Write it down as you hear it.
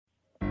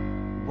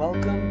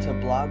Welcome to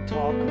Blog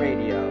Talk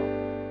Radio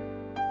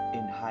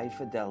in high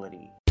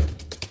fidelity.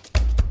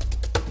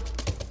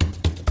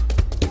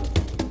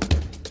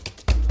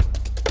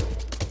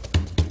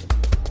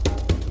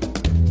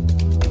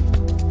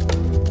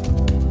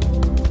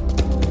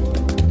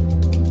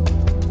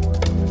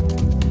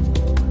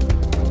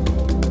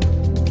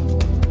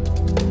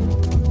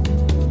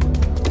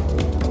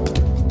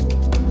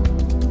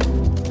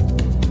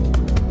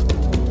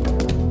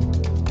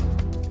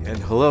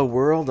 Hello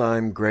world,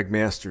 I'm Greg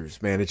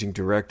Masters, Managing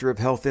Director of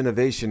Health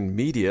Innovation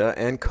Media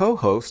and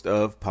co-host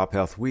of Pop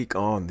Health Week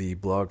on the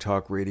Blog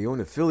Talk Radio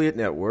and affiliate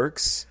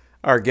networks.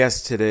 Our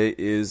guest today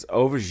is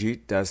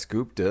Abhijit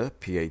Dasgupta,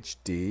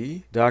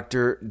 PhD.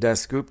 Dr.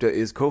 Dasgupta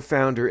is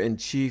co-founder and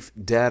chief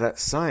data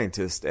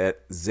scientist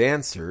at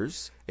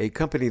Xansers, a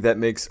company that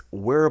makes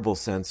wearable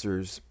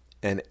sensors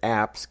and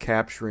apps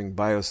capturing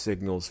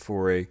biosignals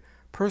for a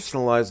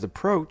personalized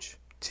approach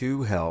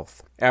to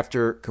health.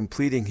 After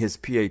completing his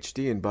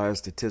PhD in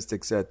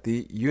biostatistics at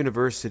the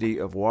University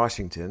of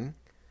Washington,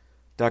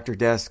 Dr.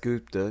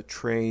 Dasgupta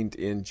trained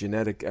in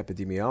genetic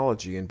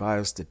epidemiology and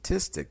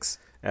biostatistics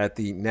at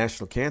the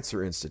National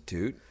Cancer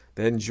Institute,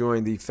 then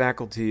joined the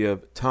faculty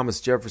of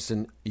Thomas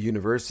Jefferson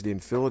University in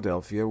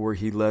Philadelphia, where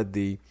he led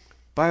the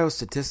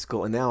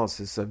biostatistical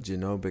analysis of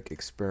genomic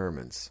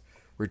experiments.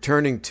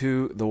 Returning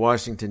to the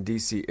Washington,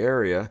 D.C.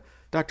 area,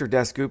 Dr.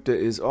 Dasgupta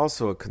is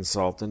also a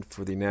consultant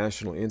for the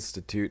National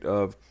Institute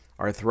of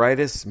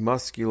Arthritis,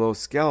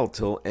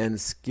 Musculoskeletal, and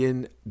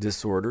Skin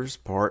Disorders,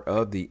 part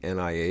of the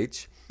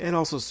NIH, and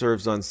also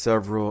serves on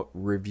several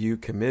review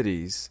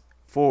committees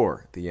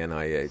for the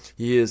NIH.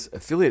 He is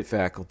affiliate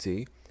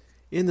faculty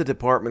in the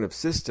Department of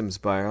Systems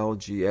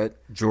Biology at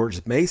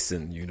George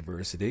Mason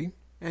University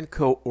and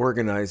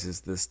co-organizes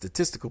the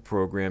Statistical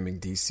Programming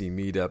DC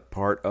Meetup,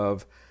 part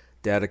of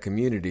Data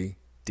Community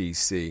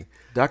DC.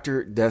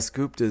 Dr.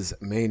 Dasgupta's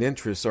main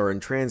interests are in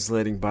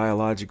translating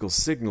biological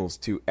signals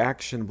to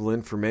actionable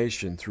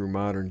information through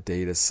modern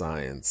data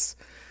science.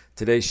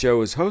 Today's show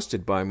is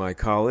hosted by my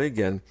colleague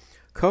and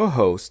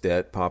co-host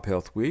at Pop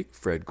Health Week,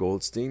 Fred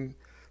Goldstein,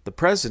 the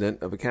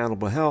president of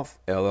Accountable Health,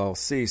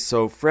 LLC.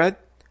 So, Fred,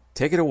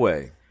 take it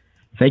away.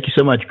 Thank you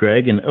so much,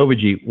 Greg. And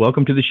Abhijit,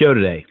 welcome to the show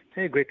today.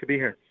 Hey, great to be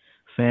here.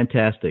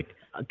 Fantastic.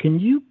 Can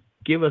you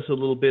give us a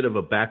little bit of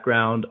a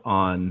background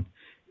on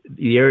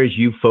the areas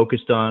you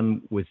focused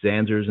on with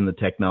Xansers and the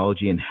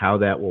technology and how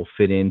that will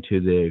fit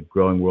into the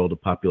growing world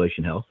of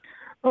population health?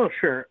 Oh,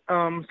 sure.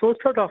 So let's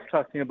start off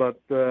talking about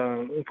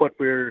what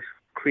we're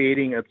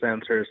creating at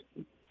Xansers.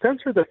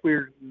 Sensor that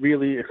we're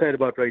really excited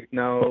about right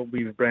now,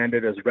 we've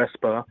branded as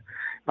RESPA.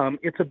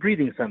 It's a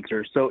breathing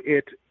sensor, so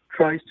it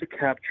tries to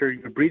capture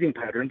your breathing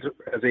patterns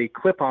as a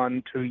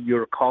clip-on to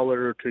your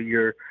collar, to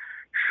your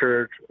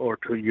shirt, or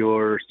to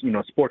your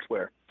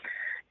sportswear.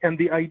 And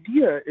the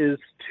idea is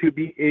to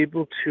be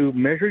able to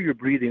measure your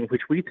breathing,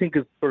 which we think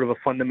is sort of a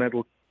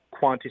fundamental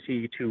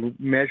quantity to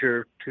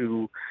measure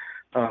to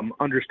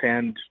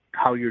understand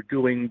how you're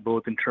doing,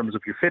 both in terms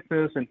of your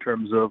fitness, in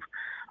terms of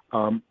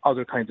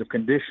other kinds of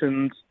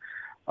conditions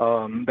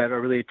that are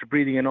related to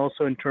breathing, and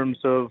also in terms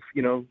of,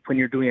 when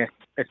you're doing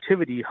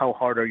activity, how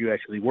hard are you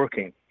actually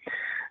working?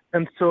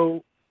 And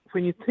so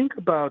when you think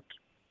about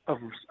a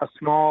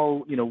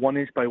small, 1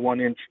 inch by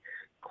 1 inch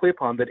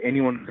clip-on that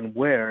anyone can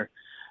wear,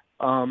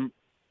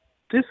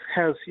 this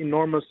has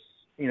enormous,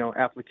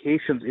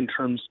 applications in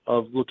terms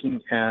of looking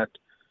at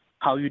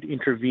how you'd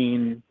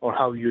intervene or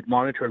how you'd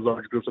monitor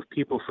large groups of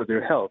people for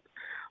their health.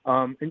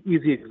 An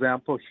easy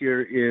example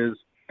here is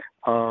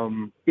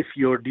if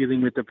you're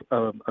dealing with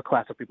a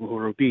class of people who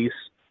are obese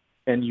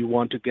and you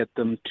want to get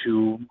them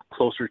to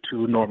closer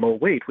to normal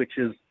weight, which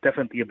is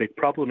definitely a big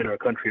problem in our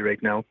country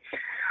right now.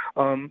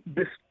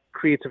 This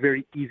creates a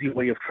very easy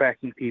way of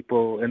tracking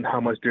people and how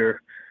much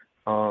they're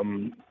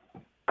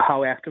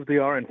how active they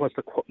are and what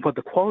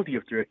the quality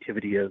of their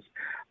activity is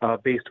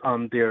based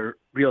on their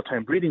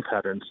real-time breathing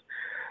patterns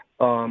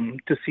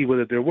to see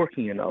whether they're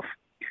working enough.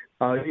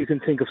 You can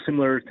think of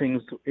similar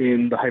things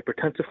in the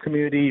hypertensive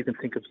community. You can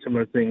think of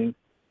similar things,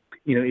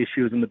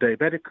 issues in the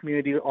diabetic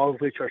community, all of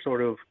which are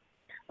sort of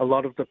a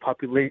lot of the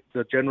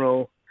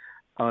general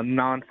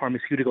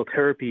non-pharmaceutical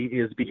therapy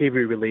is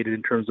behavior related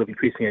in terms of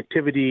increasing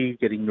activity,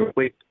 getting your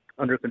weight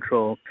under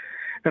control.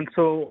 And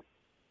so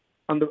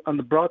on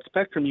the broad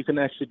spectrum, you can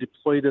actually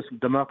deploy this,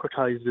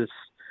 democratize this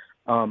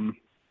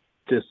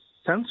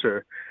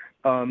sensor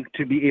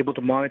to be able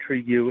to monitor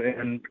you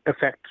and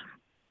affect,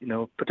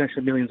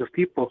 potentially millions of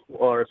people who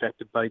are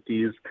affected by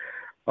these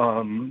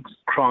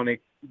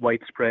chronic,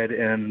 widespread,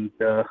 and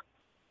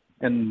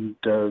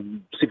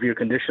severe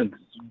conditions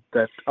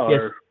that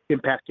are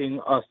impacting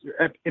our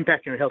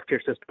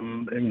healthcare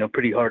system,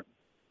 pretty hard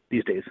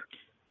these days.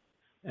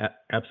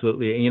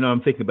 Absolutely. And, I'm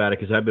thinking about it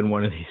because I've been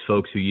one of these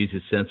folks who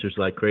uses sensors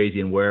like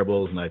crazy and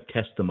wearables, and I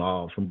test them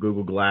all from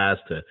Google Glass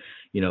to,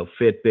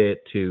 Fitbit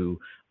to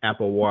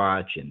Apple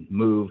Watch and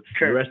Move,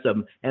 sure. The rest of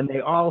them. And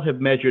they all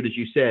have measured, as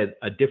you said,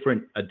 a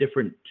different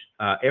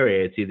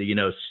area. It's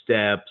either,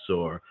 steps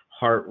or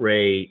heart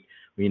rate,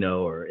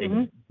 or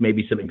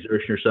maybe some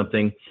exertion or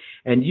something.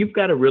 And you've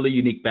got a really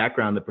unique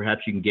background that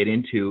perhaps you can get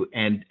into,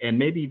 and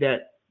maybe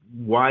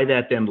why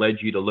that then led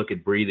you to look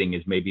at breathing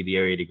is maybe the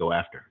area to go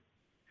after.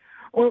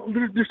 Well,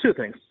 there's two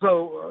things.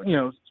 So,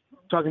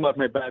 talking about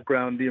my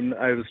background,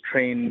 I was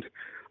trained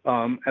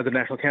at the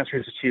National Cancer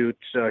Institute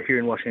here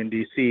in Washington,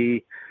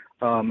 D.C.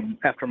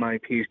 After my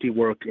PhD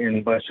work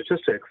in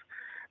biostatistics.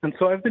 And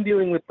so I've been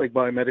dealing with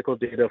biomedical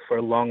data for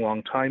a long,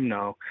 long time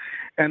now.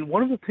 And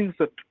one of the things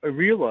that I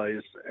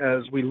realized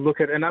as we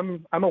look at, and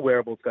I'm a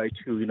wearables guy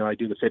too, I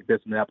do the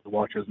Fitbits and the Apple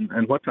Watches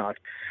and whatnot.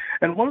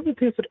 And one of the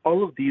things that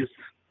all of these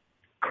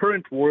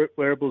current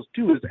wearables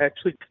do is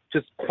actually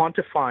just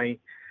quantify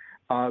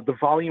the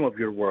volume of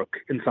your work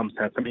in some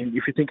sense. I mean,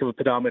 if you think of a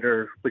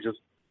pedometer, which is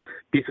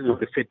basically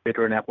what a Fitbit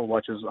or an Apple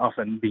Watch is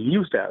often being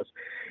used as,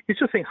 it's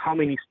just saying how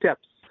many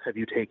steps have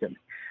you taken.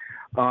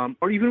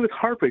 Or even with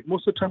heart rate,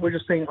 most of the time we're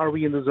just saying, are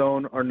we in the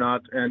zone or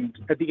not? And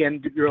at the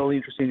end, you're only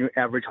interested in your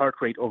average heart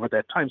rate over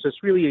that time. So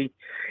it's really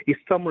a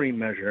summary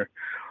measure.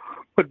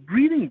 What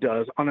breathing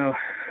does on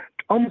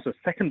almost a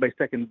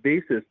second-by-second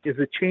basis is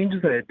it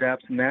changes and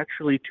adapts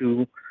naturally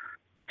to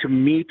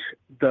meet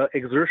the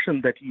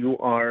exertion that you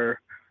are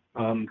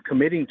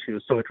committing to.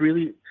 So it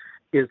really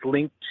is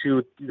linked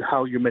to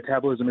how your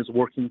metabolism is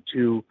working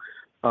to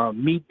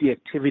meet the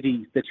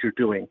activity that you're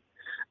doing.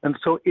 And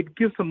so it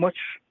gives a much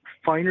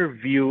finer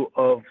view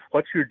of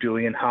what you're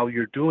doing and how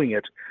you're doing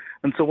it.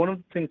 And so one of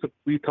the things that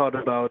we thought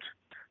about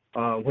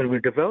when we're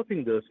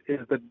developing this is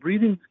that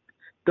breathing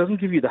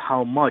doesn't give you the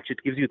how much, it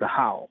gives you the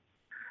how.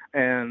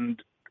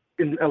 And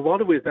in a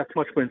lot of ways, that's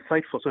much more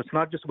insightful. So it's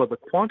not just about the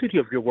quantity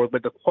of your work,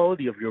 but the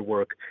quality of your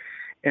work.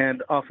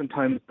 And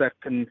oftentimes that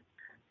can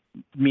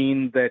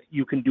mean that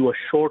you can do a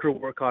shorter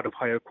workout of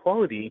higher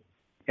quality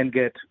and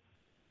get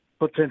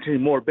potentially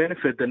more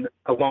benefit than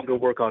a longer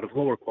workout of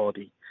lower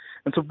quality.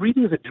 And so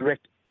breathing is a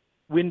direct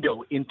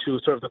window into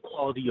sort of the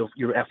quality of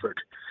your effort.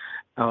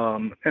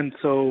 And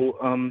so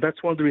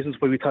that's one of the reasons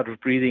why we thought of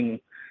breathing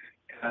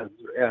as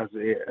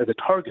a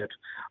target.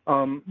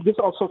 This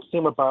also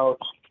came about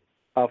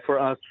for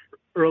us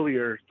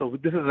earlier. So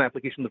this is an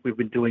application that we've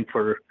been doing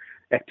for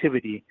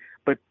activity,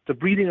 but the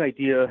breathing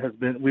idea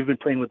we've been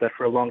playing with that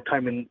for a long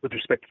time with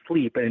respect to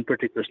sleep, and in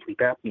particular sleep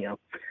apnea,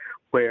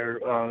 where,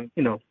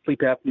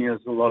 sleep apnea,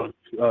 as a lot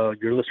of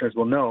your listeners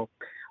will know,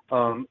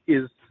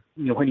 is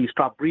when you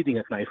stop breathing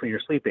at night when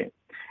you're sleeping.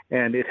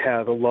 And it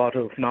has a lot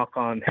of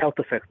knock-on health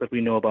effects that we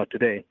know about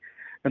today.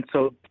 And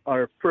so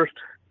our first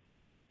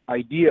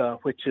idea,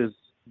 which has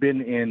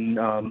been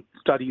in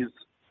studies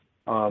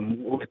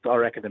with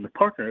our academic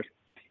partners,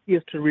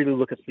 is to really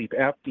look at sleep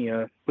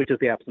apnea, which is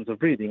the absence of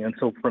breathing. And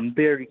so from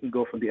there, you can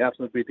go from the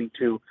absence of breathing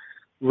to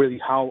really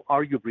how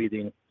are you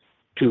breathing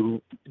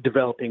to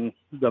developing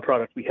the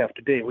product we have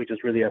today, which is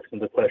really asking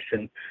the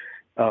question,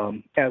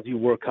 as you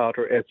work out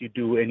or as you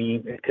do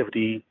any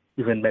activity,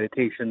 even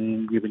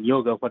meditation, even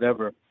yoga,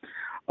 whatever,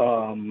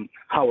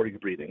 how are you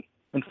breathing?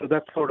 And so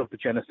that's sort of the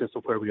genesis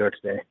of where we are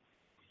today.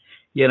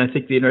 Yeah, and I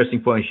think the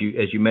interesting point,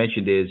 as you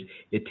mentioned, is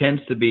it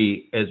tends to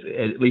be,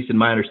 at least in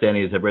my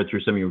understanding, as I've read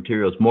through some of your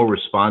materials, more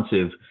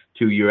responsive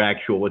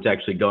to what's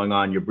actually going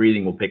on. Your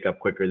breathing will pick up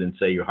quicker than,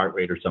 say, your heart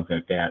rate or something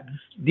like that.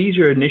 These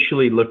are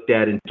initially looked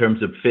at in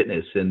terms of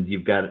fitness, and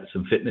you've got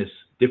some fitness,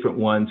 different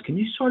ones. Can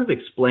you sort of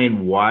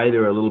explain why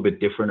they're a little bit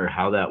different or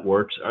how that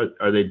works?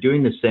 Are they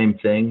doing the same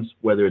things,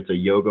 whether it's a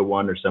yoga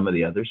one or some of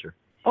the others? Or?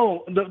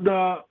 Oh,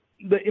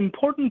 the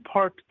important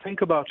part to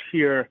think about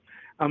here,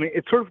 I mean,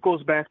 it sort of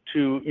goes back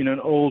to an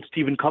old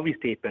Stephen Covey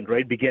statement,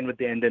 right? Begin with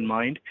the end in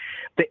mind.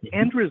 The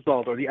end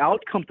result or the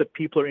outcome that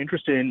people are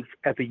interested in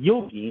as a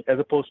yogi, as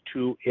opposed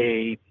to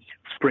a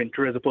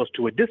sprinter, as opposed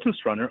to a distance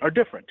runner, are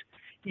different,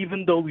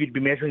 even though we'd be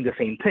measuring the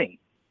same thing,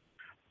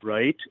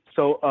 right?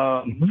 So,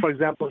 for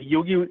example, a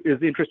yogi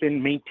is interested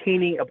in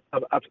maintaining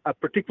a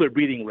particular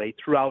breathing rate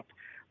throughout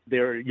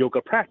their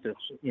yoga practice,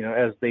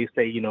 as they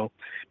say,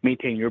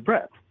 maintain your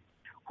breath.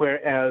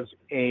 Whereas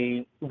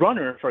a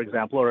runner, for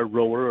example, or a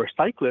rower or a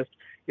cyclist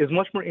is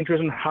much more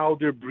interested in how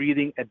their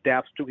breathing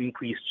adapts to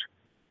increased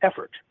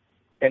effort.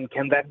 And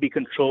can that be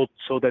controlled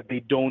so that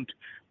they don't,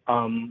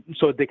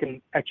 so they can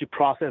actually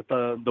process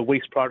the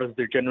waste products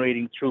they're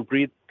generating through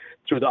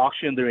the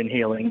oxygen they're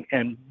inhaling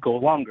and go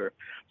longer.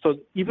 So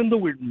even though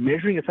we're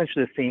measuring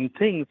essentially the same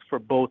things for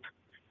both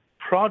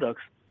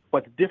products,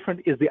 what's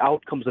different is the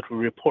outcomes that we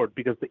report,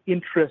 because the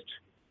interest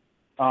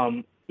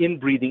in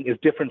breathing is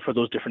different for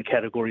those different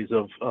categories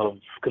of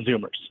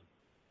consumers.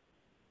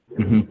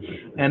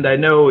 Mm-hmm. And I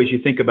know as you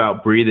think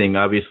about breathing,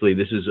 obviously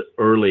this is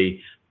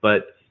early,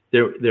 but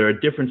there are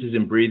differences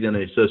in breathing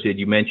associated.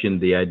 You mentioned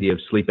the idea of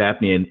sleep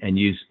apnea and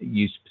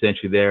use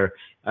potentially there.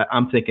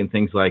 I'm thinking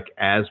things like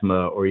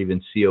asthma or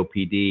even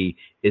COPD.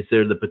 Is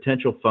there the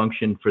potential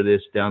function for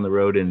this down the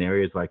road in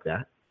areas like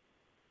that?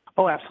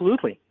 Oh,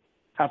 absolutely.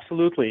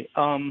 Absolutely.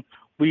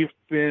 We've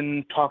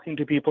been talking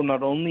to people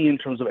not only in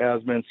terms of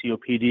asthma and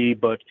COPD,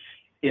 but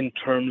in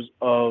terms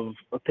of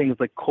things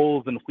like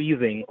colds and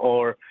wheezing,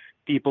 or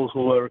people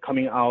who are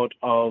coming out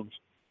of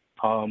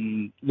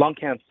lung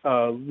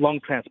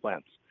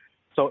transplants.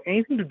 So So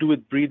anything to do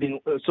with breathing,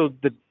 so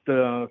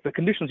the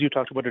conditions you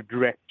talked about are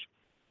direct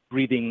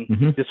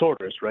breathing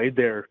disorders, right?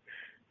 They're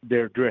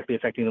directly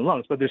affecting the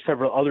lungs, but there's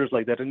several others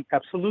like that. And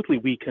absolutely,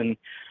 we can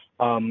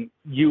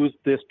use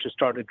this to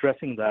start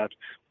addressing that.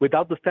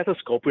 Without the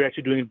stethoscope, we're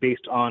actually doing it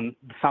based on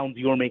the sounds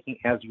you're making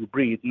as you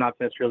breathe, not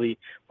necessarily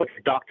what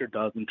your doctor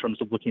does in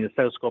terms of looking at the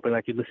stethoscope and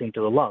actually listening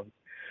to the lungs.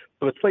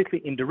 So it's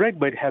slightly indirect,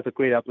 but it has a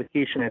great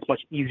application. It's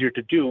much easier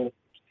to do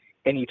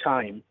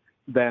anytime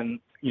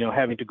than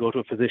having to go to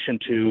a physician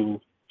to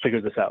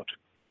figure this out.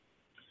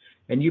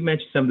 And you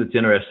mentioned something that's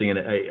interesting,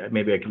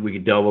 and we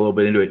could delve a little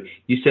bit into it.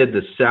 You said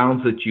the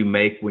sounds that you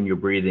make when you're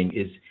breathing,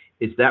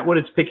 is that what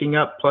it's picking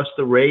up plus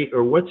the rate,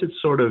 or what's it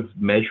sort of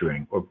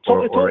measuring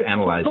or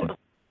analyzing?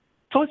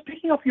 So it's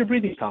picking up your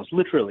breathing sounds,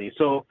 literally.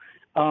 So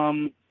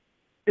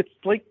it's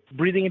like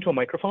breathing into a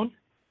microphone.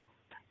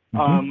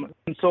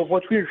 And so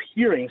what we're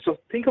hearing, so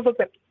think about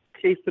that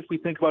case that we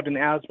think about in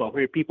asthma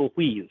where people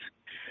wheeze.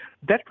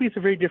 That creates a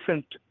very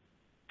different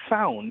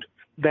sound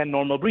than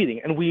normal breathing.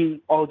 And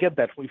we all get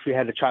that. If we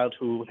had a child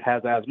who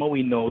has asthma,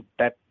 we know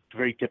that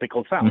very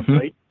typical sound,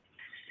 right?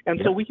 And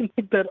so we can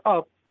pick that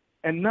up.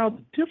 And now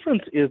the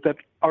difference is that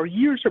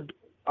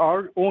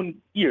our own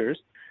ears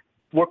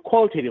work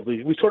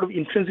qualitatively. We sort of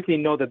intrinsically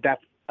know that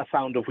that's a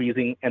sound of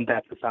wheezing and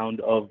that's a sound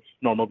of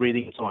normal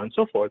breathing and so on and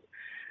so forth.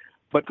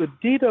 But with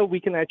data, we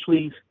can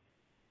actually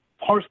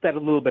parse that a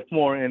little bit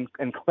more and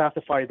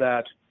classify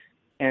that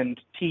and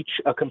teach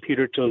a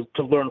computer to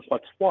learn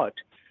what's what,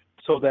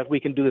 so that we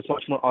can do this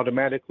much more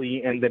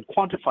automatically and then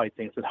quantify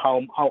things, that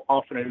how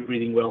often are you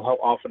breathing well, how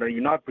often are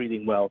you not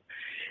breathing well,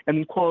 and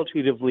then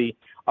qualitatively,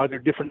 are there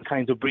different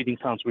kinds of breathing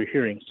sounds we're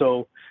hearing?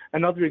 So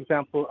another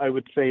example I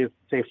would say is,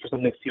 say for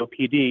something like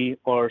COPD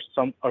or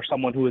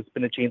someone who has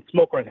been a chain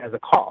smoker and has a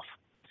cough,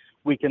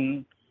 we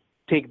can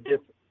take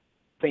this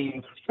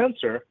same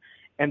sensor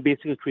and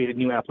basically create a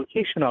new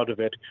application out of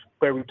it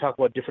where we talk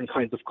about different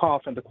kinds of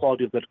cough and the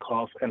quality of that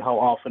cough and how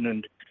often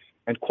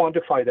and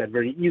quantify that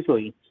very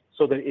easily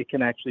so that it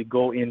can actually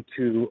go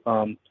into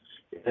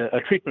a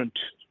treatment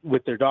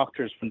with their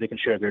doctors when they can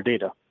share their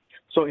data.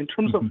 So in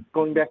terms of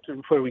going back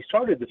to where we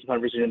started this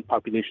conversation in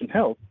population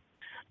health,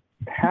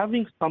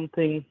 having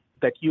something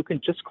that you can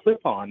just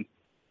clip on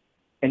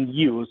and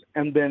use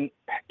and then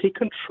take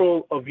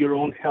control of your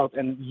own health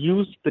and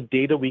use the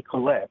data we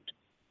collect,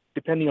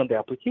 depending on the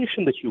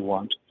application that you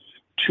want,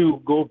 to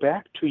go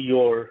back to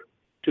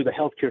the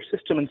healthcare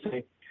system and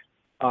say,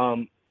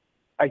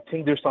 I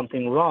think there's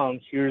something wrong.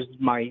 Here's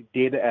my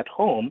data at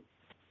home.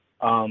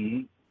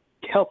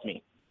 Help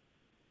me.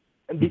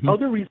 And the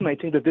other reason I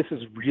think that this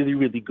is really,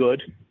 really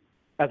good,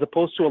 as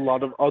opposed to a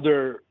lot of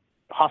other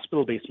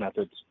hospital-based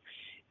methods,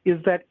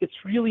 is that it's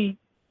really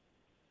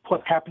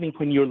what's happening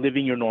when you're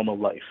living your normal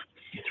life.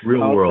 It's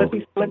real world.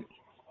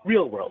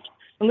 Real world.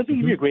 And let me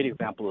give you a great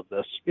example of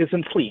this. It's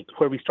in sleep,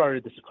 where we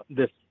started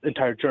this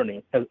entire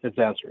journey as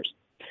answers.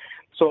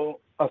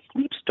 So a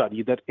sleep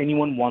study that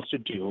anyone wants to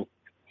do,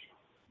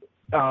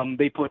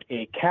 they put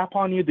a cap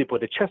on you, they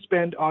put a chest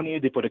band on you,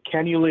 they put a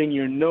cannula in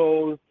your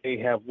nose, they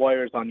have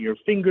wires on your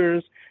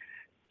fingers,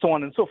 so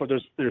on and so forth.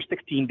 There's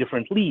 16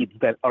 different leads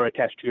that are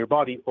attached to your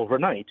body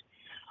overnight.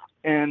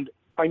 And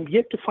I'm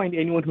yet to find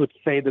anyone who would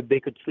say that they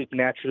could sleep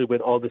naturally with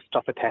all this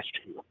stuff attached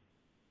to you.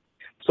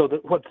 So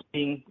that what's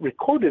being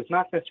recorded is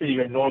not necessarily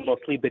your normal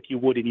sleep that you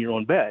would in your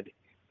own bed,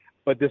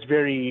 but this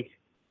very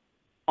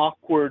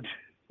awkward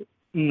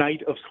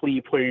night of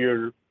sleep where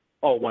you're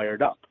all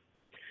wired up.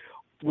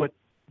 What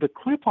the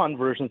clip-on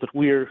versions that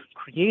we're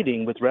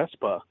creating with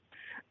RESPA,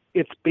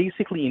 it's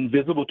basically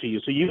invisible to you.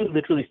 So you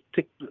literally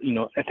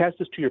attach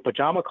this to your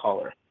pajama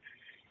collar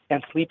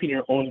and sleep in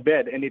your own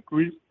bed, and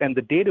and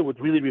the data would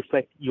really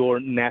reflect your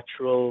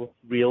natural,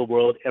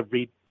 real-world,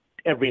 every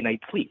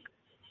night sleep.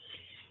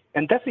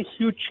 And that's a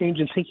huge change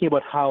in thinking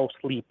about how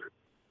sleep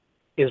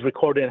is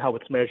recorded and how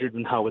it's measured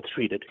and how it's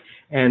treated.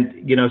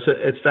 And, so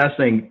it's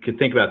fascinating to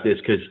think about this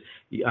because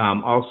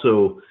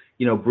also,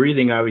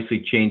 breathing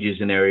obviously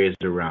changes in areas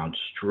around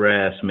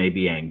stress,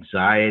 maybe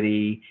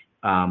anxiety.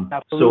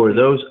 So are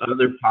those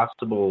other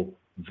possible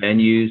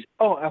venues?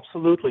 Oh,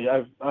 absolutely.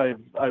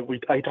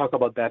 I talk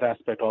about that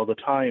aspect all the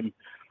time.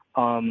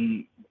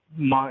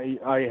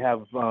 I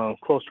have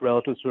close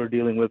relatives who are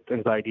dealing with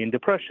anxiety and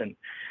depression.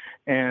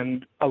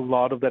 And a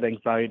lot of that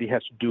anxiety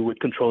has to do with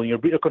controlling your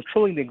breathing.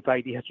 Controlling the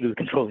anxiety has to do with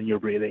controlling your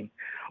breathing.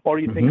 Or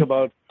you think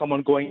about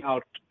someone going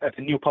out as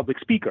a new public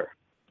speaker,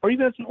 or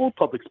even as an old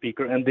public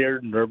speaker, and they're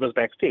nervous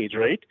backstage,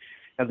 right?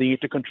 And they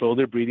need to control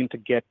their breathing to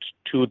get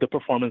to the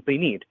performance they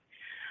need.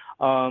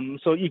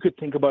 So you could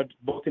think about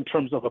both in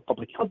terms of a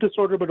public health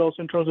disorder, but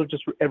also in terms of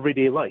just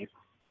everyday life.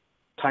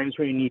 Times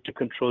where you need to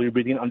control your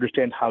breathing,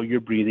 understand how you're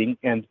breathing,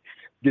 and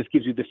this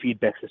gives you the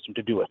feedback system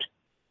to do it.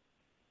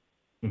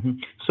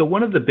 So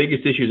one of the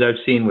biggest issues I've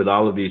seen with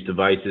all of these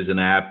devices and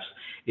apps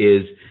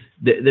is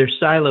they're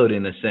siloed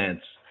in a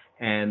sense,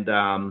 and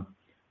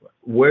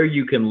where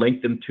you can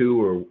link them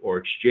to or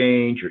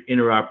exchange or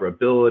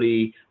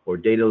interoperability or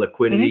data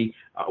liquidity.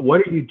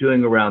 What are you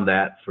doing around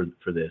that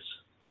for this?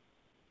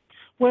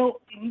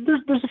 Well,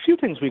 there's a few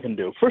things we can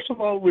do. First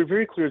of all, we're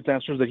very clear as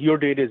answers that your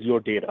data is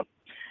your data.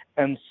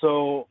 And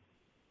so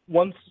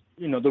once,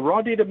 the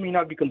raw data may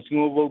not be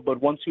consumable,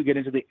 but once you get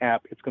into the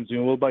app, it's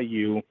consumable by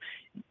you.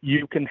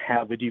 You can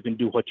have it. You can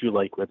do what you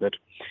like with it.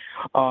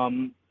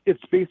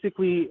 It's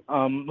basically,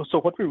 so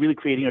what we're really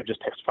creating are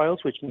just text files,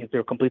 which means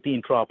they're completely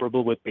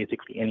interoperable with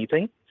basically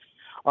anything.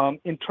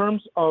 In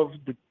terms of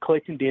the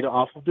collecting data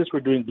off of this, we're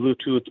doing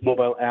Bluetooth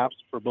mobile apps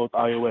for both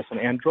iOS and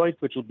Android,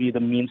 which will be the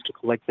means to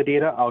collect the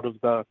data out of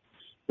the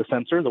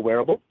sensor, the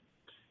wearable.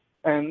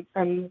 And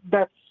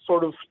that's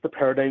sort of the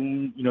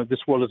paradigm, this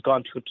world has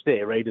gone to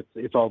today, right?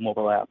 It's all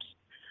mobile apps.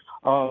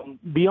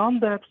 Beyond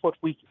that, what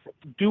we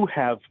do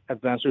have as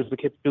answers is the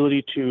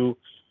capability to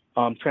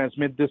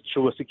transmit this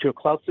through a secure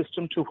cloud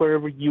system to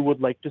wherever you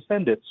would like to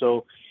send it.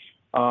 So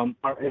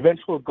our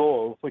eventual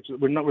goal, which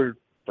we're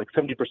like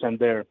 70%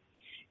 there,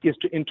 is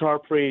to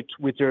interoperate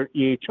with your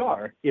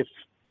EHR if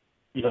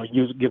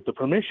you give the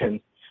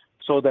permission,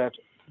 so that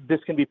this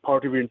can be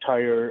part of your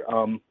entire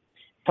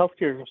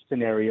healthcare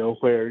scenario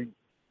where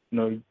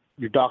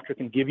your doctor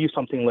can give you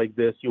something like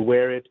this, you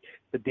wear it,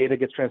 the data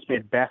gets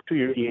transmitted back to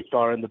your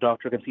EHR, and the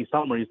doctor can see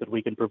summaries that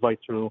we can provide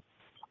through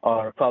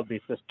our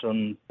cloud-based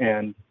system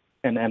and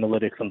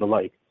analytics and the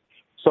like.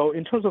 So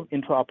in terms of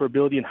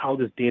interoperability and how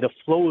this data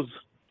flows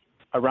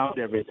around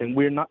everything,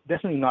 we're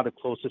definitely not a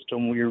closed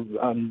system.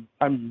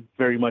 I'm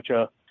very much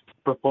a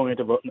proponent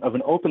of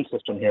an open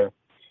system here,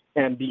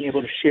 and being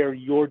able to share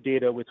your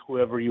data with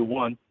whoever you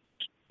want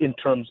in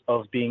terms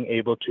of being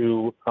able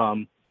to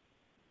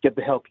get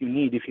the help you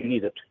need if you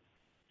need it.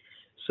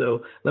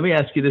 So let me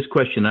ask you this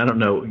question. I don't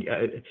know.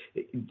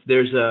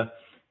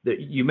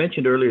 You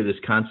mentioned earlier this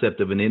concept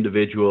of an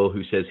individual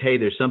who says, "Hey,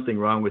 there's something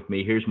wrong with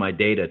me. Here's my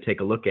data. Take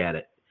a look at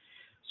it."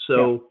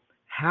 So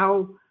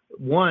how?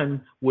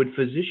 One, would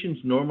physicians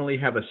normally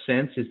have a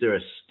sense, is there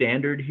a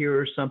standard here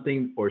or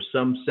something, or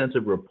some sense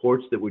of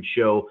reports that would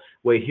show,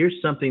 wait, here's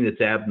something that's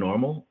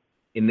abnormal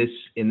in this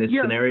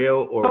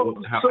scenario, or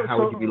how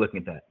would you be looking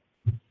at that?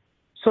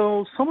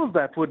 So some of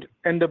that would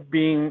end up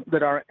being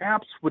that our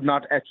apps would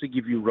not actually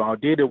give you raw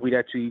data. We'd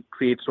actually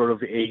create sort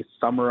of a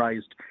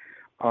summarized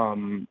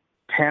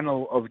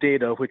panel of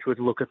data, which would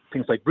look at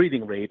things like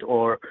breathing rate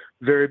or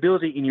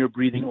variability in your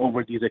breathing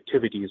over these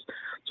activities.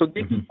 So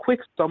they'd be quick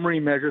summary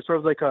measures, sort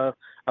of like a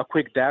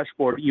quick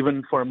dashboard,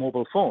 even for a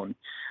mobile phone,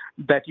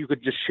 that you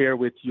could just share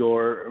with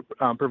your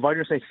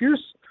provider. Say,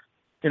 here's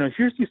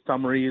these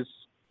summaries.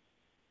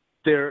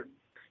 They're,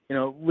 we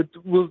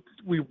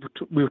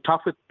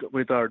talk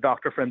with our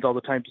doctor friends all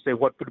the time to say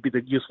what would be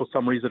the useful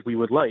summaries that we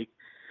would like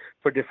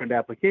for different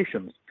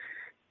applications.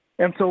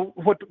 And so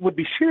what would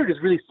be shared is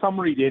really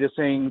summary data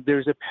saying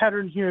there's a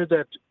pattern here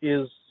that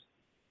is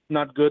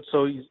not good.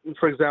 So,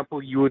 for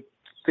example, you would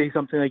say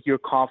something like you're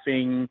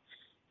coughing,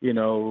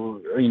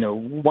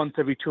 once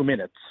every 2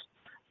 minutes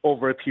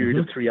over a period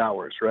of 3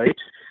 hours, right?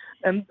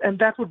 And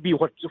that would be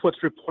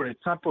what's reported.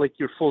 It's not like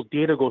your full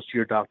data goes to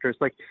your doctor.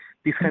 It's like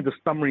these kinds of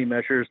summary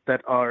measures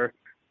that are,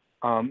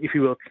 if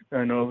you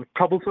will,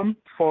 troublesome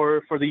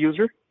for the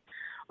user.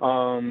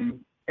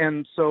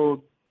 And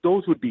so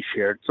those would be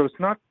shared. So it's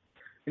not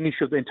an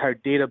issue of the entire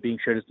data being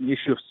shared. It's an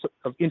issue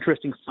of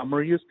interesting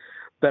summaries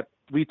that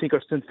we think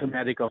are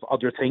symptomatic of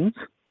other things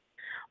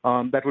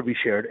that would be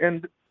shared.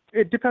 And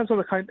it depends on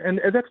the kind, and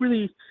that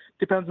really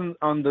depends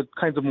on the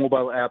kinds of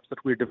mobile apps that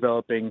we're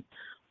developing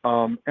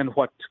and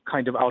what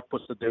kind of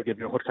outputs that they're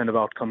giving, or what kind of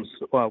outcomes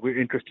we're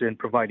interested in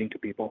providing to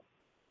people.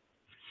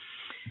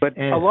 But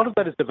a lot of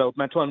that is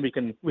developmental,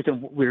 and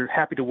we're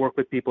happy to work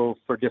with people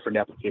for different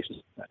applications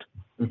of that.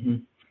 Mm-hmm.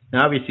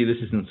 Now, obviously, this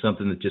isn't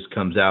something that just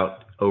comes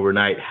out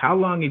overnight. How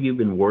long have you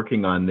been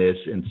working on this,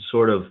 and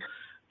sort of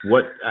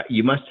what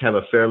you must have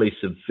a fairly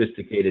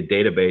sophisticated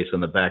database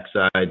on the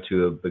backside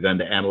to have begun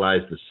to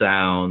analyze the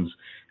sounds.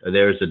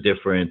 There's a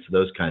difference,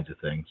 those kinds of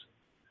things.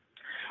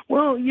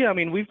 Well, yeah, I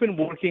mean, we've been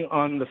working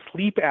on the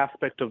sleep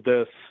aspect of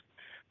this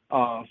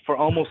for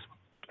almost,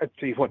 I'd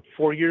say,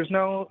 4 years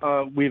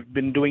now. We've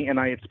been doing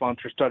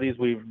NIH-sponsored studies.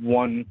 We've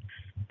won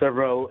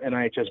several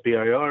NIH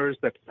SBIRs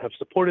that have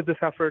supported this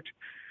effort.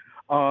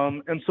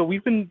 And so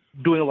we've been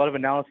doing a lot of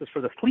analysis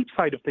for the sleep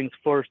side of things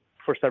for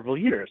several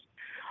years.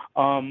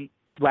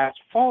 Last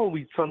fall,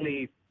 we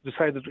suddenly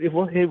decided,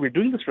 well, hey, we're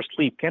doing this for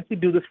sleep. Can't we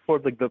do this for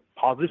like the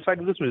positive side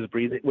of this, which is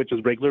breathing, which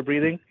is regular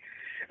breathing?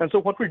 And so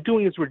what we're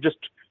doing is we're just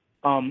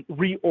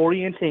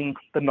reorienting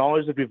the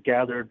knowledge that we've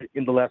gathered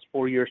in the last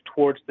 4 years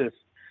towards this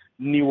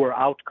newer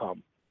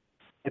outcome.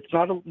 It's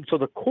not so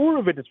the core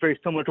of it is very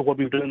similar to what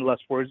we've done in the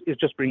last 4 years. It's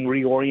just being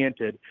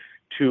reoriented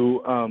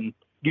to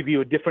give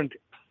you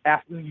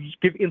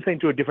give insight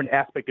into a different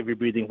aspect of your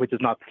breathing, which is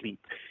not sleep.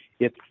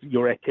 It's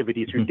your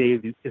activities, your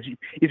daily, is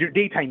your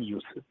daytime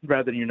use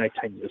rather than your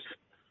nighttime use.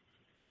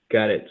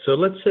 Got it. So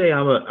let's say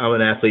I'm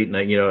an athlete and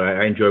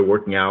I enjoy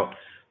working out.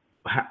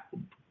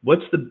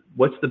 What's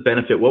the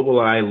benefit? What will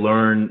I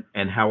learn,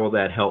 and how will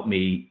that help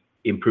me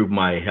improve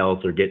my health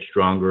or get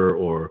stronger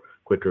or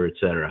quicker, et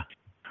cetera?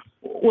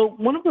 Well,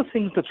 one of the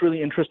things that's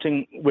really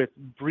interesting with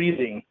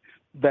breathing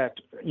that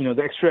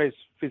the exercise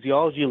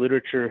physiology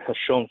literature has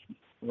shown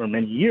for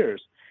many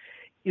years,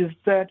 is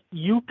that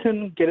you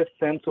can get a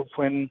sense of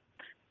when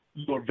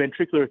your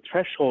ventricular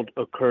threshold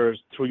occurs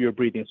through your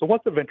breathing. So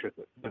what's the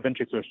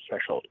ventricular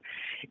threshold?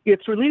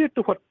 It's related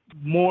to what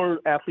more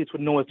athletes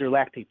would know as their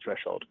lactate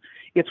threshold.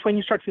 It's when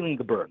you start feeling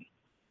the burn,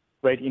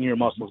 right, in your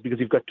muscles, because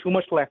you've got too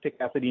much lactic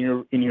acid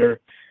in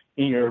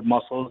your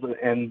muscles,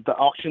 and the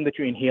oxygen that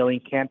you're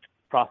inhaling can't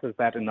process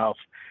that enough.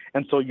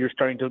 And so you're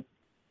starting to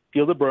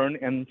feel the burn,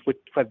 and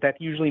that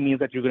usually means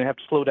that you're going to have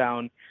to slow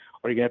down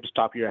or you're going to have to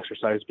stop your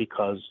exercise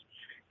because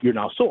you're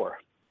now sore.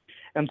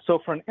 And so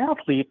for an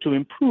athlete to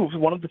improve,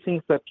 one of the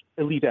things that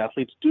elite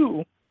athletes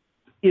do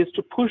is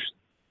to push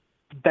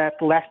that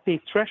lactate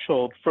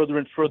threshold further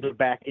and further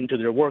back into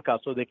their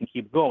workout so they can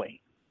keep going.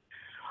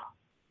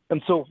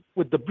 And so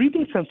with the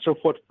breathing sensor,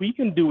 what we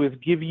can do is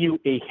give you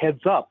a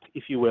heads up,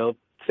 if you will,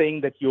 saying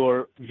that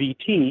your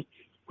VT,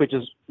 which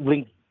is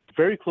linked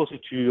very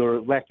closely to your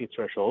lactate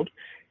threshold,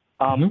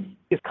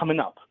 is coming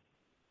up,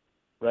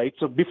 right?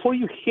 So before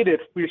you hit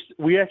it,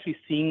 we're actually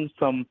seeing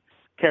some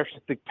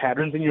characteristic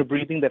patterns in your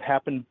breathing that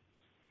happen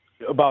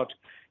about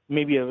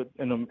maybe a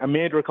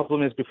minute or a couple of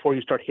minutes before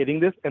you start hitting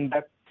this, and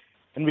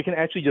we can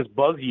actually just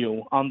buzz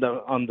you on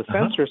the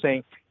sensor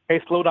saying,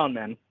 "Hey, slow down,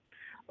 man.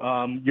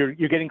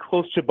 You're getting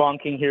close to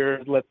bonking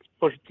here. Let's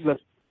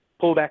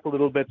pull back a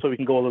little bit so we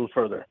can go a little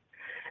further."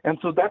 And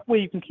so that way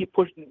you can keep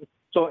pushing.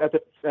 So as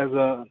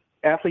a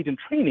athlete in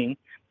training,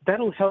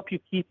 that'll help you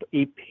keep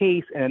a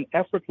pace and an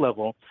effort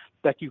level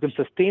that you can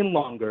sustain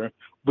longer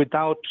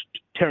without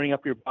tearing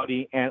up your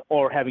body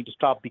or having to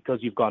stop because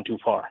you've gone too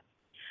far.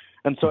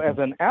 And so as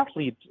an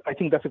athlete, I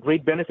think that's a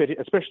great benefit,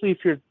 especially if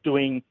you're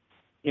doing,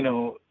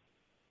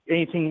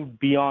 anything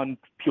beyond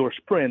pure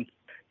sprints.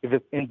 If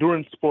it's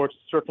endurance sports,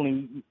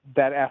 certainly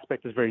that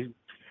aspect is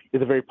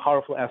a very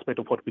powerful aspect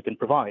of what we can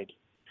provide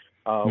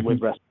with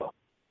RESPA.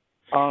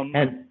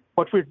 And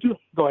what we're doing,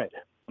 go ahead.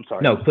 I'm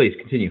sorry. No, please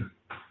continue.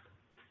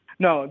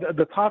 No,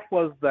 the thought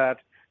was that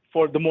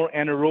for the more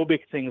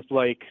anaerobic things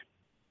like,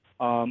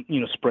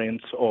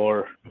 sprints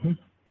or,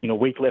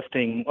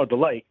 weightlifting or the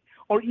like,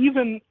 or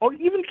even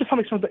to some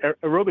extent the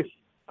aerobic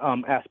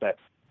aspect,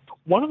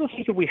 one of the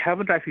things that we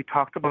haven't actually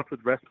talked about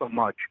with RESPA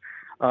much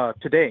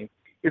today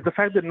is the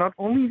fact that not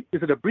only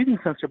is it a breathing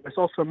sensor, but it's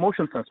also a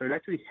motion sensor. It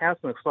actually has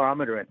an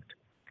accelerometer in it.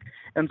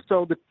 And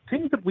so the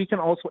thing that we can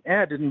also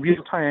add in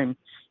real time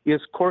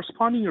is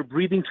corresponding your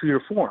breathing to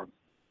your form,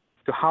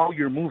 to how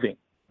you're moving.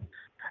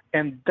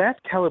 And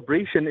that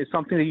calibration is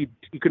something that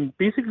you can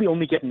basically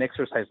only get in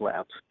exercise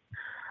labs.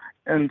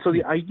 And so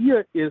the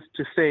idea is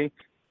to say,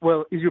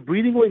 well, is your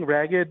breathing going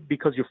ragged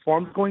because your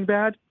form's going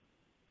bad,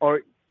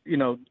 or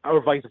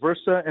vice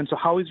versa? And so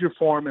how is your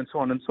form, and so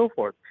on and so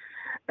forth.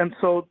 And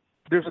so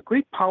there's a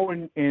great power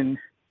in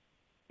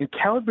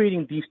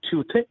calibrating these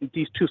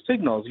two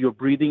signals, your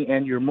breathing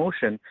and your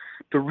motion,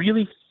 to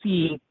really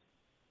see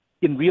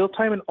in real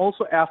time and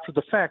also after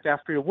the fact,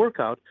 after your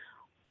workout,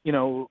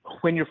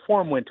 when your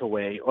form went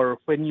away, or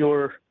when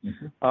you're,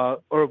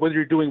 or whether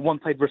you're doing one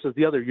side versus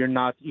the other, you're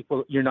not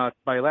equal, you're not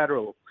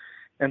bilateral,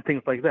 and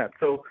things like that.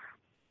 So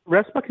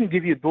RESPA can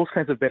give you those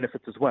kinds of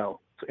benefits as well,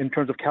 in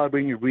terms of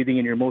calibrating your breathing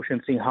and your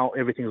motion, seeing how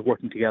everything is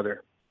working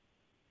together.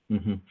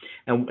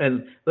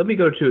 And let me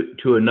go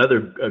to another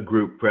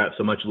group, perhaps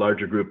a much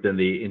larger group than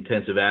the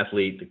intensive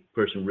athlete, the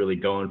person really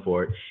going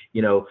for it.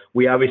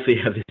 We obviously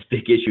have this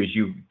big issue, as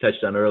you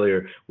touched on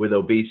earlier, with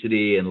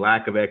obesity and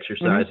lack of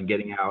exercise and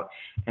getting out.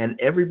 And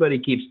everybody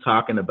keeps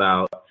talking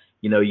about,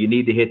 you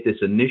need to hit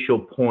this initial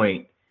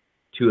point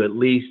to at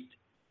least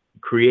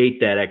create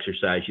that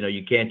exercise.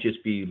 You can't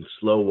just be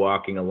slow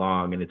walking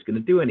along and it's going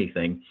to do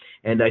anything.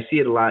 And I see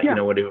it a lot,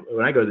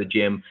 when I go to the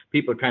gym,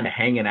 people are kind of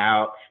hanging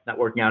out, not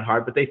working out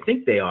hard, but they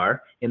think they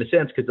are, in a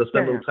sense, because they'll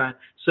spend a little time.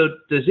 So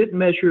does it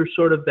measure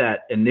sort of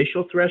that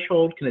initial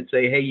threshold? Can it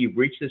say, hey, you've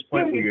reached this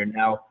point where you're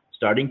now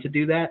starting to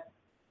do that?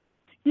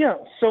 Yeah.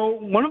 So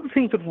one of the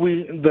things that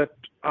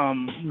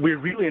we're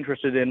really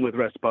interested in with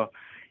RESPA,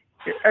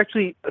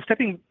 actually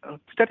stepping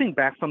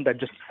back from that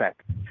just a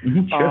sec,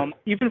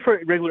 even for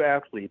regular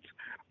athletes,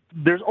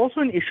 there's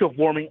also an issue of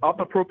warming up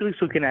appropriately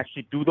so you can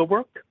actually do the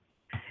work.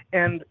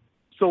 And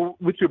so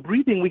with your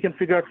breathing, we can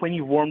figure out when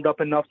you warmed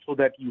up enough so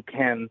that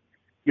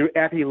you're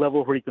at a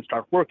level where you can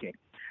start working.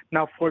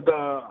 Now, for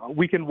the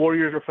weekend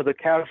warriors or for the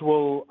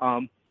casual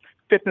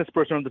fitness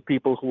person or the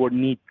people who would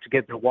need to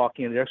get their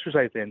walking and their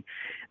exercise in,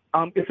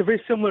 it's a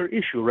very similar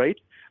issue, right?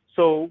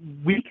 So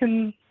we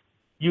can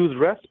use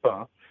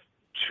RESPA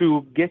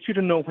to get you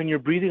to know when you're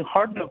breathing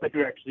hard enough that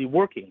you're actually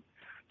working.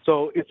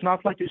 So it's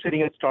not like you're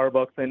sitting at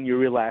Starbucks and you're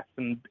relaxed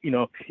and,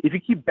 if you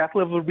keep that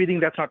level of breathing,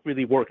 that's not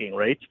really working,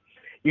 right?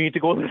 You need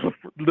to go a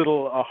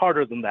little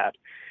harder than that.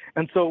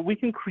 And so we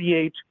can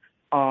create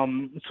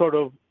sort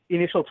of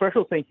initial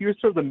threshold saying, here's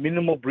sort of the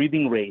minimal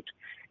breathing rate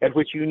at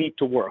which you need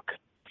to work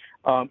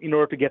in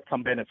order to get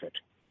some benefit.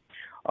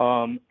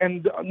 And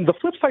the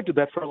flip side to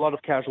that for a lot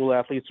of casual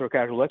athletes or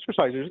casual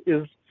exercisers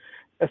is,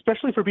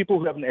 especially for people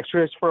who haven't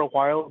exercised for a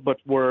while but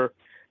were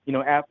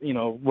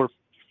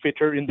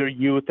fitter in their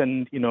youth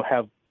and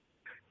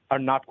are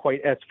not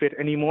quite as fit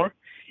anymore,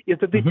 is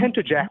that they tend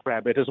to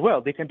jackrabbit as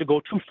well. They tend to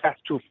go too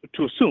fast too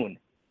soon.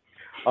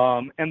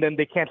 And then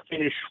they can't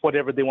finish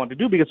whatever they want to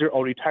do because they're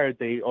already tired.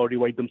 They already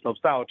wiped themselves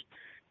out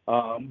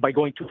by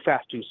going too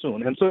fast too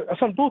soon. And so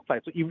it's on both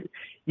sides. So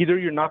either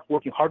you're not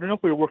working hard enough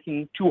or you're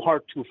working too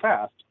hard too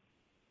fast.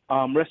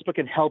 RESPA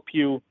can help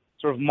you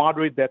sort of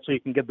moderate that so you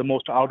can get the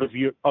most out of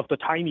the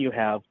time you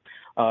have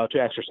to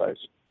exercise.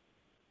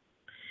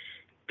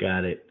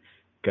 Got it.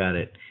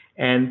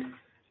 And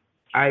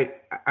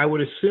I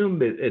would assume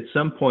that at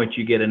some point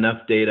you get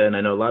enough data, and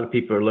I know a lot of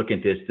people are looking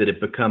at this, that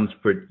it becomes,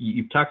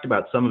 you've talked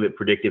about some of it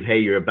predictive, hey,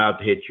 you're about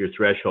to hit your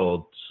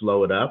threshold,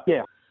 slow it up.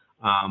 Yeah.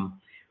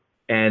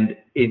 And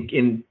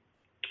in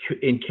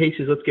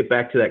cases, let's get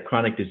back to that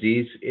chronic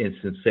disease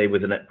instance, say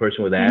with a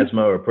person with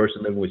asthma or a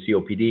person living with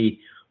COPD,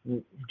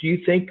 do you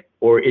think,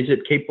 or is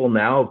it capable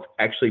now of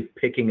actually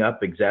picking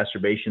up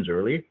exacerbations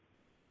early?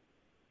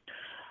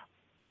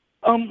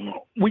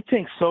 We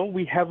think so.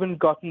 We haven't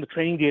gotten the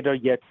training data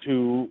yet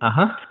to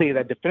say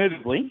that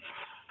definitively,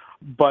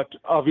 but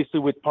obviously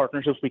with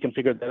partnerships, we can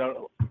figure that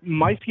out.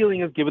 My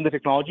feeling is given the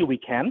technology, we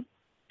can.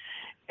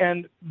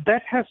 And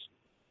that has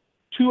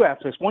two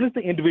aspects. One is the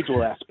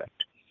individual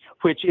aspect,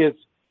 which is,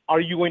 are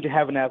you going to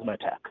have an asthma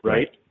attack,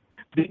 right?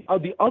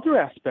 The other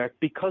aspect,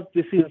 because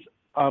this is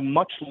a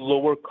much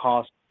lower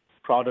cost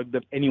product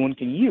that anyone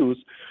can use,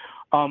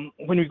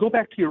 when we go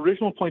back to your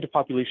original point of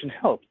population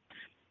health,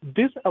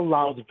 this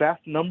allows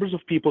vast numbers of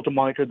people to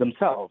monitor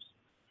themselves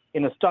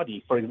in a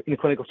study, in a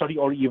clinical study,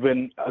 or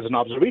even as an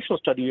observational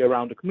study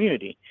around a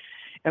community.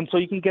 And so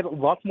you can get a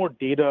lot more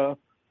data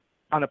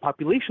on a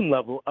population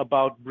level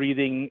about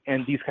breathing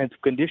and these kinds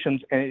of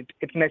conditions, and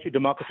it can actually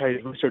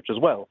democratize research as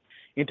well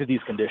into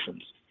these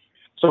conditions.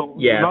 So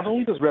not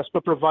only does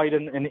RESPA provide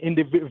an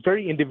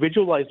very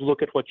individualized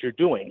look at what you're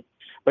doing,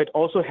 but it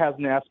also has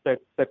an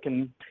aspect that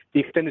can be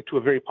extended to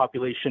a very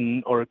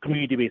population or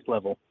community-based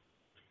level.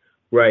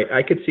 Right.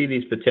 I could see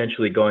these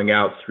potentially going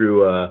out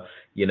through,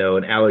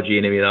 an allergy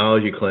and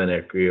immunology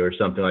clinic or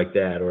something like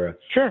that, or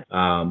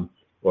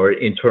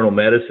internal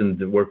medicine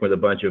to work with a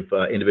bunch of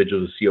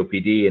individuals with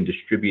COPD and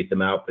distribute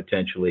them out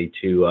potentially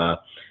to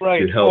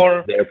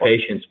help their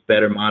patients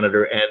better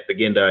monitor and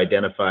begin to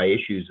identify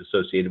issues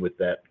associated with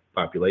that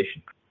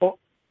population.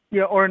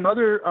 Or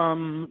another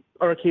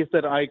or a case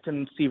that I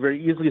can see very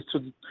easily is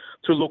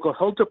through local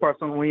health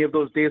departments when you have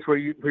those days where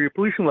your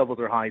pollution levels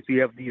are high. So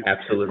you have these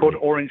code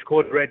orange,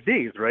 code red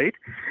days, right?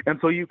 And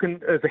so you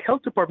can, as a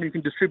health department, you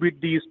can distribute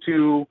these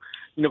to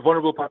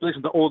vulnerable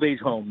populations, the old age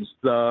homes,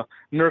 the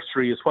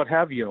nurseries, what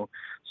have you,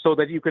 so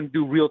that you can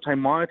do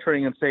real-time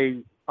monitoring and say,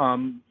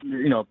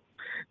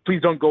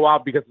 please don't go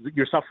out because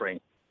you're suffering.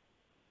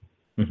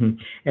 Mm-hmm.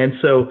 And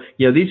so,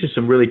 these are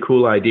some really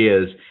cool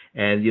ideas.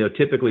 And,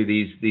 typically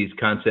these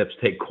concepts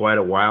take quite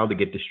a while to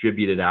get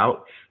distributed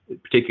out,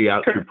 particularly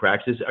out through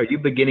practice. Are you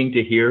beginning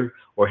to hear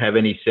or have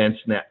any sense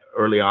that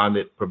early on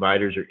that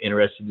providers are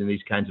interested in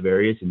these kinds of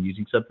areas and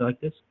using something like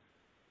this?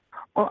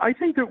 Well, I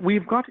think that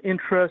we've got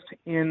interest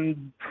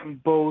in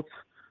both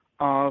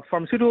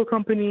pharmaceutical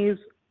companies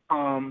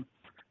and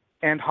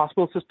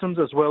hospital systems,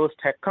 as well as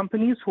tech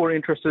companies who are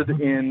interested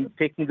in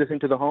taking this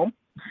into the home.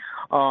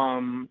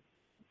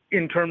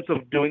 In terms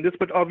of doing this,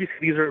 but obviously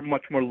these are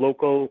much more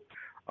local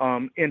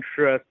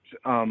interest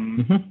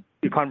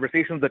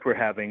conversations that we're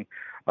having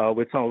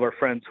with some of our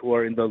friends who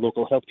are in the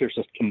local healthcare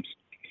systems.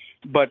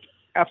 But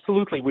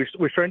absolutely,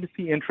 we're starting to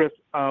see interest.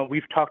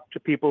 We've talked to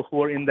people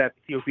who are in that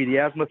COPD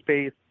asthma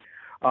space,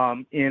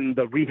 in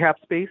the rehab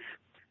space.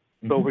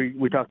 So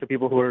we talk to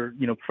people who are,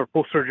 for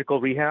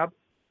post-surgical rehab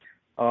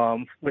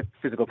with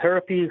physical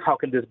therapy. How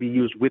can this be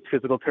used with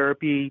physical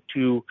therapy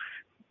to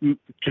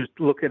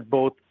look at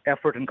both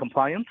effort and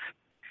compliance?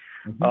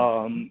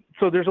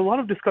 So there's a lot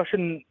of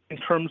discussion in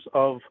terms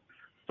of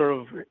sort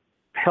of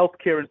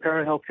healthcare and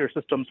para-healthcare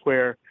systems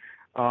where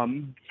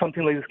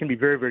something like this can be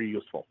very, very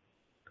useful.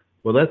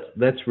 Well,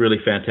 that's really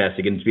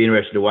fantastic, and it's be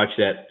interesting to watch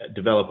that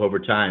develop over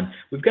time.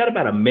 We've got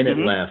about a minute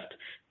left.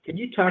 Can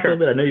you talk a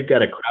little bit? I know you've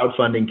got a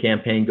crowdfunding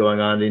campaign going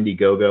on at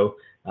Indiegogo.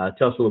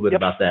 Tell us a little bit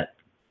about that.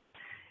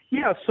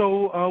 Yeah,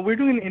 so we're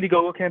doing an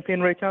Indiegogo campaign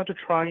right now to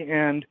try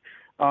and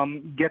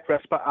get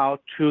RESPA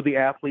out to the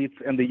athletes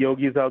and the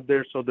yogis out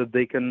there so that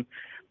they can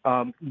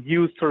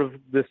use sort of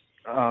this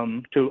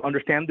to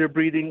understand their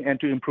breathing and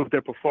to improve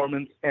their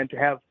performance and to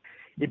have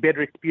a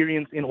better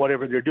experience in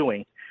whatever they're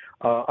doing,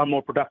 a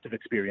more productive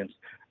experience.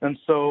 And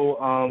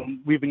so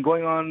we've been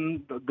going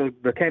on,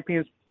 the campaign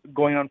is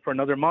going on for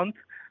another month.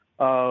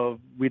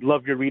 We'd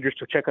love your readers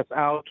to check us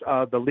out.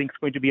 The link's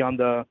going to be on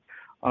the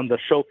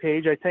show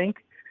page, I think.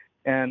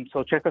 And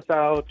so check us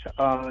out.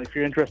 If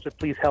you're interested,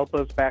 please help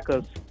us, back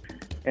us,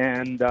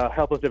 and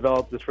help us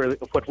develop this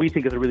what we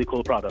think is a really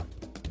cool product.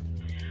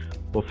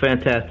 Well,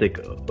 fantastic.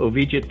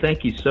 Abhijit,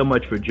 thank you so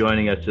much for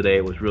joining us today.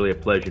 It was really a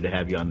pleasure to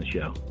have you on the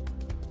show.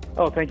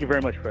 Oh, thank you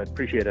very much, Fred.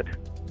 Appreciate it.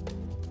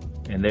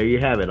 And there you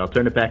have it. I'll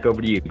turn it back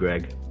over to you,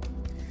 Greg.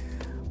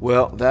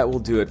 Well, that will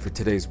do it for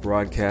today's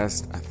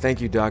broadcast.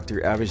 Thank you, Dr.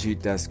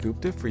 Abhijit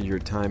Dasgupta, for your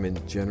time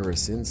and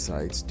generous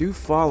insights. Do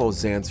follow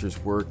Xanser's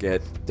work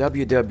at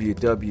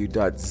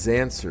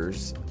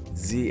www.xansers.com.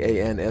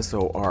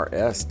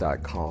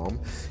 ZANSORS.com,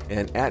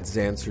 and at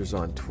Xansers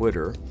on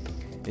Twitter,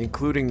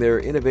 including their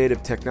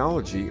innovative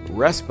technology,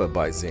 RESPA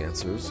by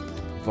Xansers,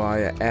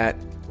 via at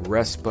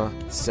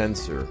RESPA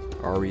Sensor,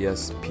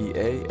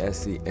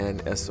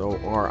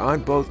 RESPASENSOR,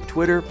 on both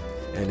Twitter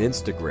and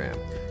Instagram.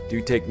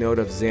 Do take note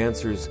of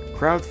Xansers'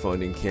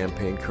 crowdfunding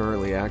campaign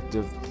currently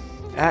active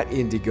at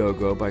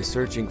Indiegogo by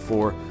searching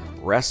for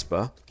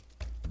RESPA,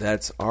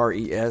 that's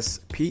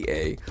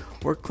RESPA,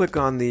 or click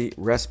on the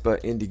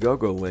RESPA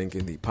Indiegogo link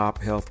in the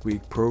Pop Health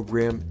Week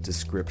program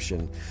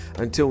description.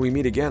 Until we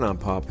meet again on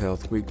Pop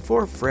Health Week,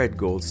 for Fred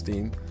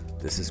Goldstein,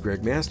 this is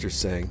Greg Masters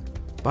saying,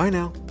 bye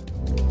now.